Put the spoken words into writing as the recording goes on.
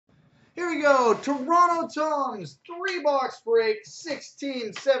Here we go. TorontoTom's 3-box break,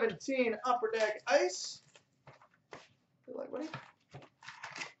 16-17 Upper Deck Ice. Good luck, buddy.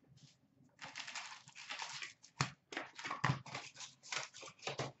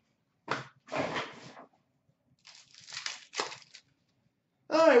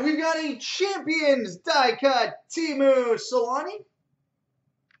 All right, we've got a Champions die cut Teemu Selanne.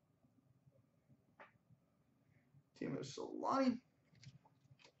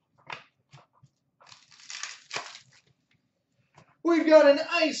 We've got an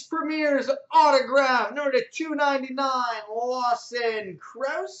Ice Premier's autograph, number to 299, Lawson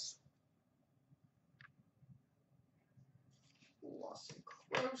Crouse.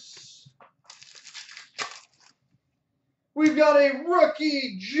 We've got a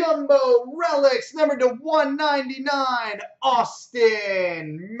rookie jumbo relics, number to 199,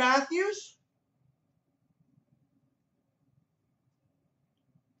 Austin Matthews.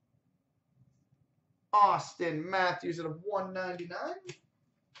 Austin Matthews at a 199.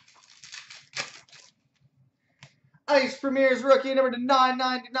 Ice Premier's rookie, number to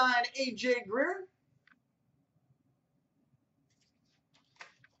 999, AJ Greer.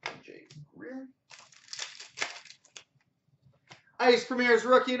 Ice Premier's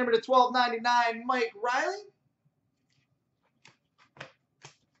rookie, number to 1299, Mike Riley.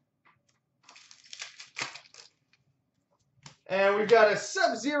 And we've got a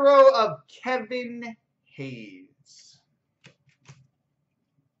Sub-Zero of Kevin Hayes.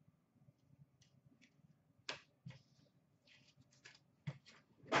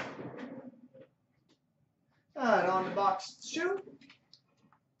 All right, on to box 2.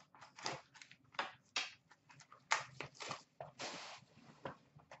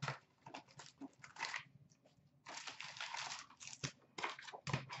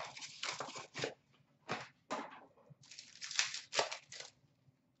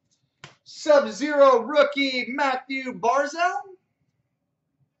 Sub-Zero rookie Matthew Barzal.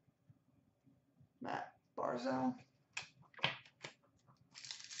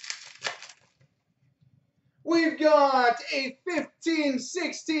 We've got a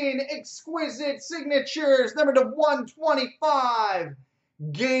 15-16 exquisite signatures, number to 125,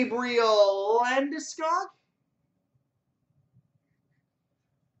 Gabriel Landeskog.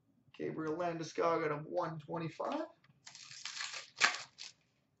 Out of 125.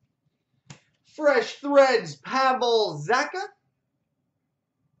 Fresh Threads, Pavel Zacha.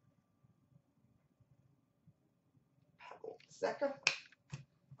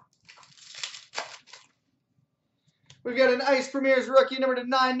 We've got an Ice Premier's rookie, number to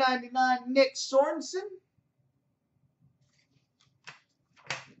 999, Nick Sorensen.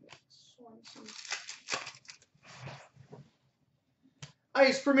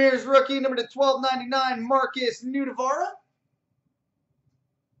 Ice Premier's rookie, number to 1299, Marcus Nudivara.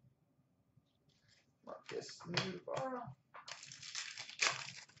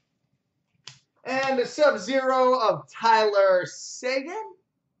 And a Sub-Zero of Tyler Seguin.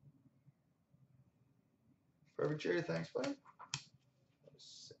 Perfect, Jerry. Thanks, buddy.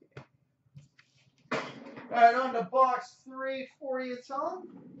 All right, on to box 3 for you, Tom.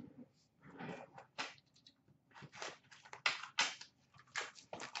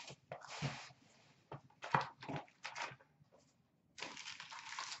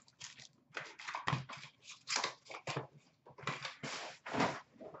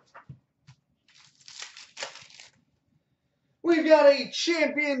 We've got a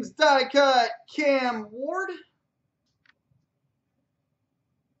Champions die cut Cam Ward.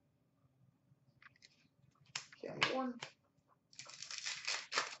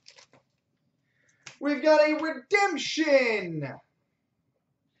 We've got a redemption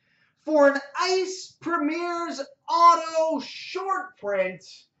for an Ice Premier's auto short print,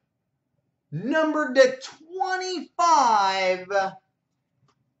 numbered to 25,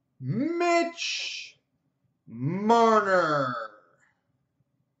 Mitch Marner.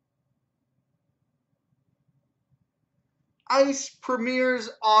 Ice Premier's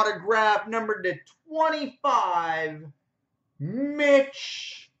autograph, numbered to 25,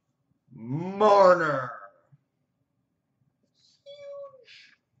 Mitch Marner.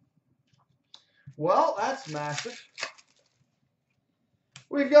 Huge. Well, that's massive.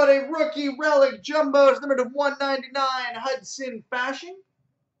 We've got a rookie relic jumbos, number to 199, Hudson Fashion.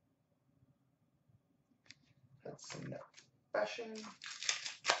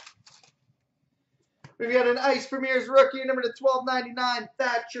 We've got an Ice Premier's rookie, number to 1299,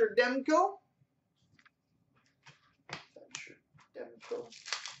 Thatcher Demko.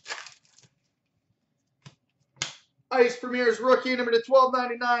 Ice Premier's rookie, number to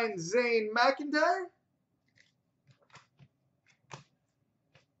 1299, Zane McIntyre.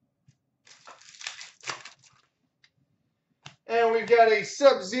 we've got a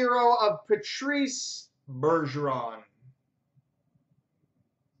Sub-Zero of Patrice Bergeron.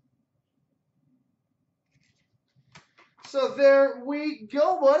 So there we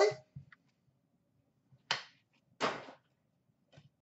go, buddy.